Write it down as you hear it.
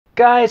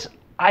Guys,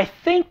 I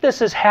think this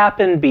has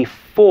happened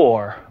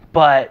before,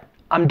 but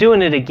I'm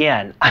doing it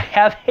again. I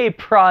have a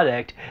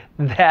product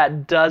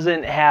that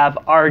doesn't have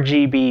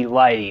RGB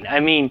lighting. I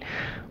mean,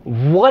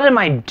 what am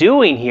I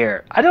doing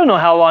here? I don't know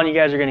how long you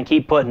guys are going to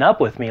keep putting up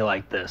with me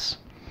like this.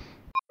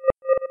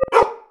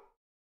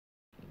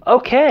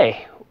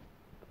 Okay,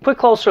 quick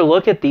closer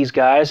look at these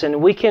guys,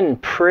 and we can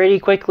pretty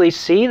quickly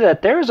see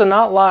that there's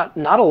not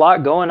a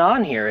lot going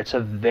on here. It's a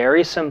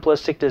very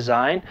simplistic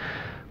design.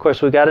 Of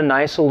course, we've got a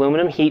nice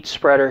aluminum heat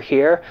spreader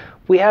here.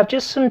 We have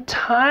just some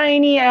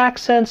tiny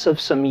accents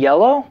of some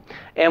yellow,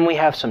 and we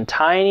have some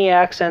tiny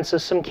accents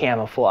of some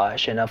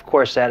camouflage. And of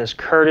course, that is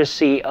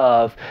courtesy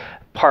of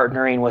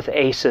partnering with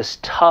Asus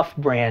Tough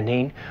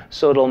branding,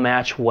 so it'll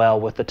match well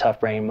with the Tough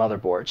branding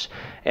motherboards.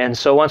 And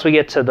so once we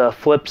get to the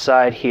flip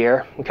side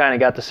here, we kind of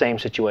got the same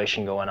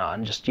situation going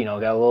on. Just, you know,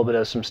 got a little bit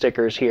of some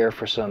stickers here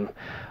for some,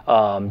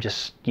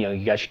 just, you know,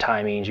 you got your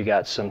timings, you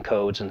got some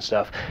codes and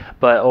stuff.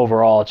 But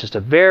overall, it's just a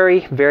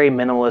very, very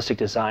minimalistic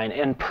design.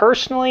 And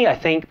personally, I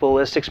think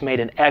Ballistix made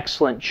an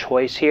excellent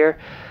choice here.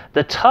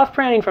 The Tough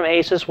branding from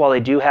Asus, while they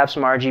do have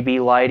some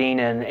RGB lighting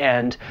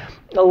and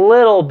a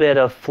little bit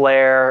of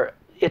flare,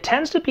 it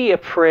tends to be a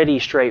pretty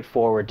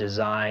straightforward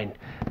design.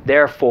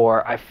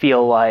 Therefore, I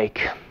feel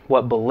like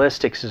what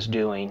Ballistix is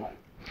doing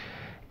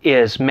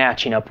is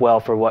matching up well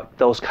for what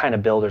those kind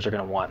of builders are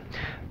going to want.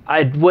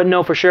 I wouldn't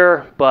know for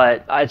sure,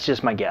 but it's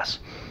just my guess.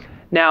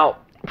 Now,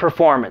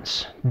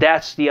 performance.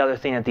 That's the other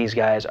thing that these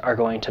guys are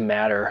going to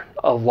matter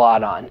a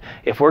lot on.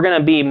 If we're going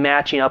to be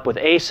matching up with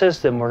Asus,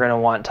 then we're going to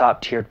want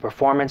top-tiered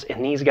performance,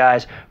 and these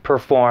guys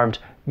performed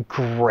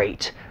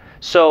great.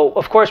 So,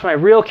 of course, my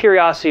real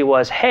curiosity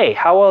was, hey,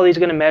 how well are these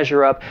going to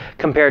measure up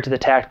compared to the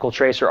Tactical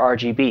Tracer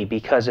RGB?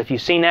 Because if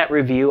you've seen that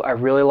review, I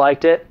really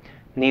liked it,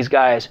 and these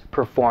guys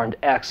performed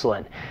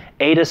excellent.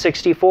 Ada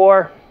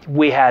 64,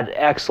 we had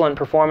excellent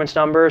performance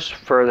numbers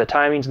for the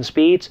timings and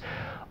speeds.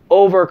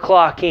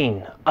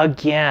 Overclocking,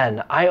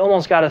 again, I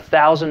almost got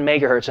 1,000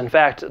 megahertz. In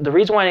fact, the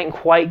reason why I didn't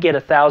quite get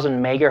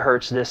 1,000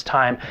 megahertz this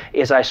time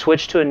is I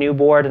switched to a new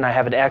board and I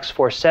have an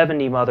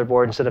X470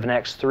 motherboard instead of an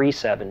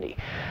X370.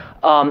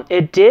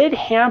 It did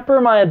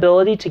hamper my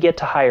ability to get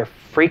to higher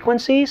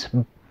frequencies,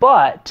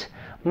 but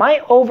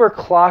my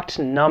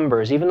overclocked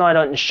numbers, even though I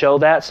don't show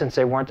that since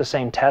they weren't the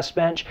same test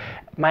bench,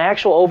 my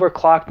actual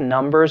overclocked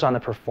numbers on the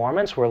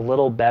performance were a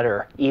little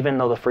better, even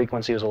though the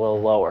frequency was a little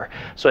lower.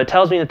 So it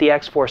tells me that the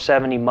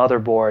X470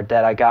 motherboard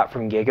that I got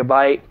from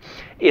Gigabyte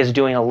is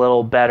doing a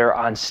little better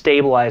on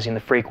stabilizing the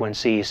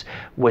frequencies,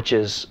 which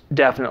is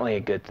definitely a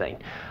good thing.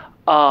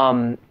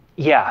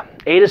 Yeah,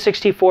 Ada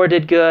 64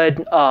 did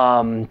good.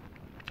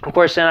 Of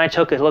course, then I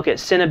took a look at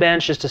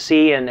Cinebench just to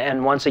see,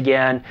 and once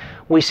again,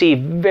 we see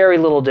very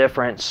little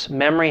difference.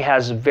 Memory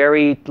has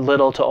very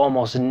little to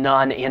almost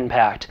none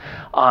impact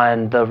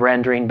on the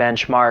rendering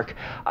benchmark.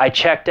 I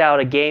checked out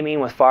a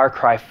gaming with Far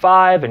Cry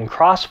 5 and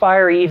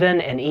Crossfire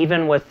and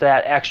even with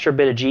that extra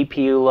bit of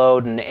GPU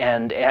load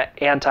and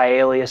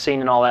anti-aliasing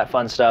and all that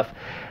fun stuff,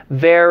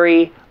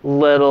 very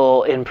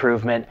little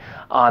improvement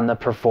on the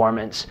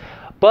performance.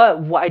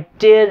 But I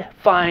did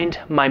find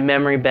my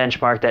memory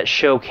benchmark that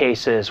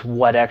showcases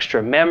what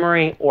extra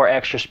memory or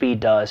extra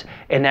speed does,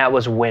 and that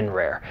was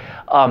WinRAR.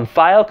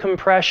 File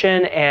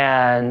compression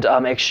and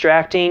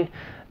extracting,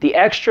 the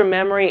extra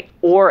memory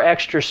or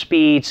extra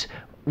speeds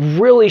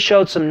really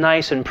showed some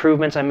nice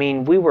improvements. I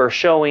mean, we were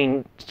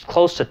showing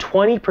close to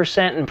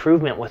 20%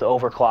 improvement with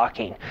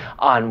overclocking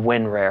on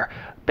WinRAR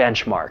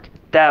benchmark.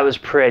 That was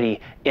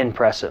pretty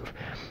impressive.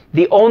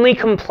 The only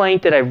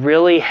complaint that I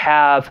really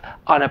have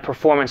on a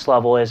performance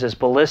level is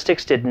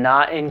Ballistix did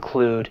not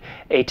include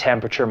a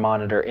temperature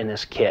monitor in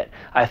this kit.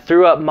 I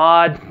threw up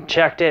mod,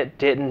 checked it,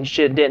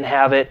 didn't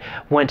have it,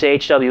 went to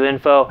HW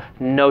Info,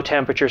 no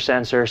temperature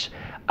sensors.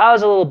 I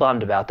was a little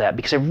bummed about that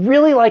because I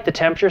really like the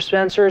temperature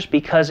sensors,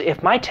 because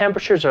if my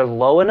temperatures are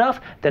low enough,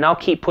 then I'll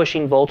keep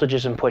pushing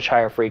voltages and push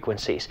higher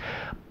frequencies.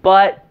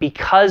 But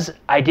because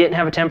I didn't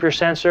have a temperature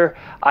sensor,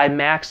 I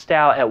maxed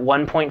out at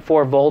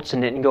 1.4 volts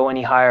and didn't go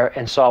any higher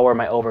and saw where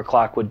my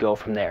overclock would go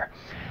from there.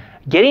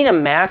 Getting a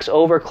max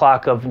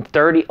overclock of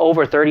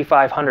over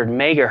 3,500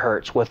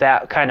 megahertz with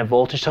that kind of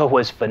voltage though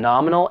was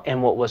phenomenal.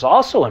 And what was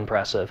also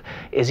impressive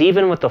is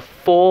even with the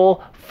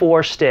full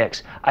 4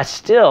 sticks, I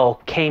still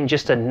came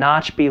just a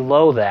notch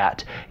below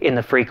that in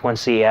the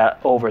frequency at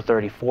over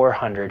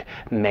 3,400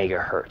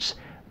 megahertz.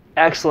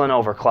 Excellent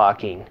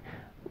overclocking,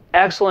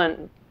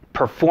 excellent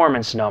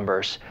performance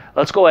numbers.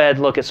 Let's go ahead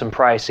and look at some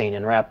pricing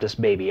and wrap this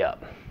baby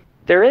up.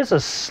 There is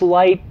a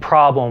slight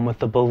problem with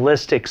the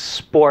Ballistix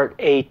Sport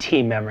AT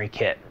memory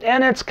kit,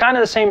 and it's kind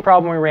of the same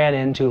problem we ran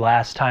into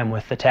last time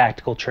with the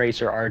Tactical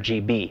Tracer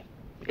RGB.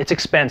 It's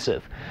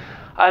expensive.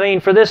 I mean,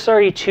 for this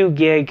 32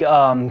 gig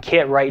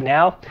kit right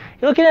now,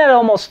 you're looking at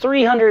almost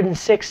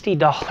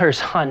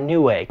 $360 on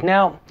Newegg.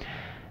 Now,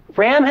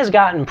 RAM has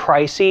gotten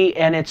pricey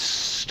and it's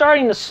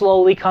starting to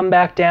slowly come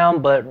back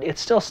down, but it's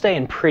still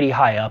staying pretty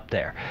high up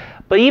there.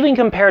 But even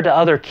compared to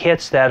other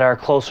kits that are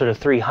closer to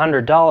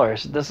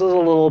 $300, this is a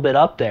little bit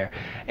up there.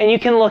 And you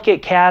can look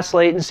at cast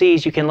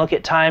latencies, you can look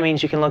at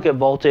timings, you can look at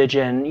voltage,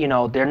 and you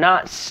know, they're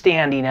not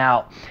standing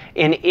out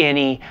in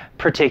any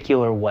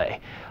particular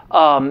way.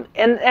 And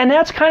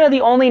that's kind of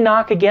the only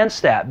knock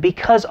against that,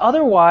 because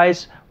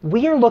otherwise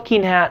we are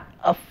looking at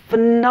a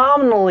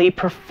phenomenally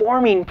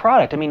performing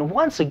product. I mean,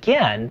 once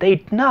again,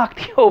 they knocked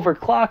the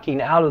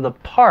overclocking out of the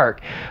park.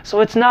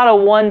 So it's not a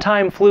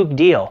one-time fluke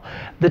deal.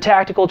 The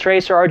tactical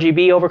tracer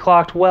RGB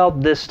overclocked, well,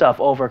 this stuff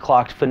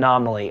overclocked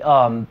phenomenally.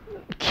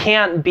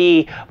 Can't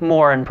be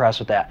more impressed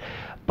with that.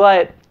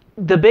 But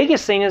the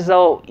biggest thing is,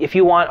 though, if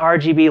you want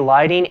RGB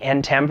lighting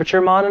and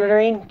temperature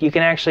monitoring, you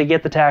can actually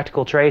get the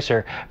tactical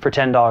tracer for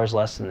 $10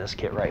 less than this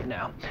kit right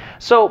now.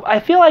 So I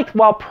feel like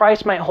while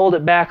price might hold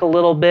it back a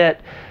little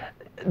bit,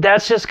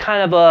 that's just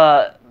kind of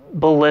a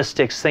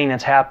Ballistix thing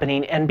that's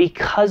happening. And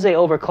because they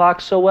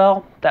overclock so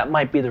well, that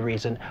might be the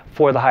reason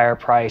for the higher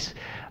price.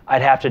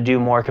 I'd have to do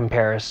more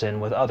comparison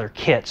with other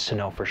kits to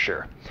know for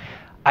sure.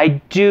 I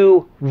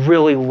do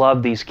really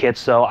love these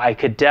kits, though. I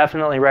could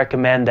definitely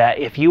recommend that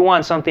if you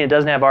want something that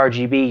doesn't have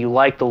RGB, you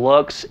like the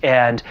looks,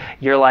 and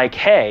you're like,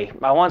 hey,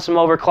 I want some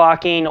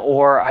overclocking,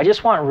 or I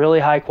just want really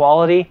high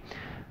quality,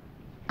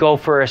 go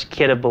for a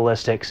kit of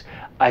Ballistix.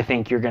 I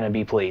think you're going to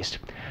be pleased.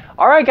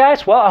 All right,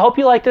 guys, well, I hope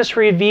you like this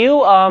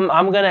review.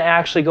 I'm going to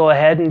actually go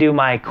ahead and do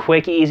my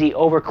quick, easy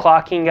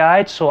overclocking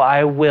guide, so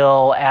I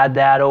will add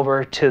that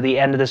over to the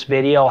end of this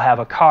video. I'll have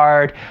a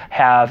card,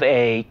 have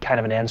a kind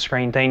of an end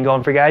screen thing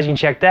going for you guys. You can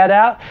check that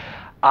out.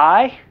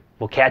 I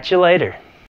will catch you later.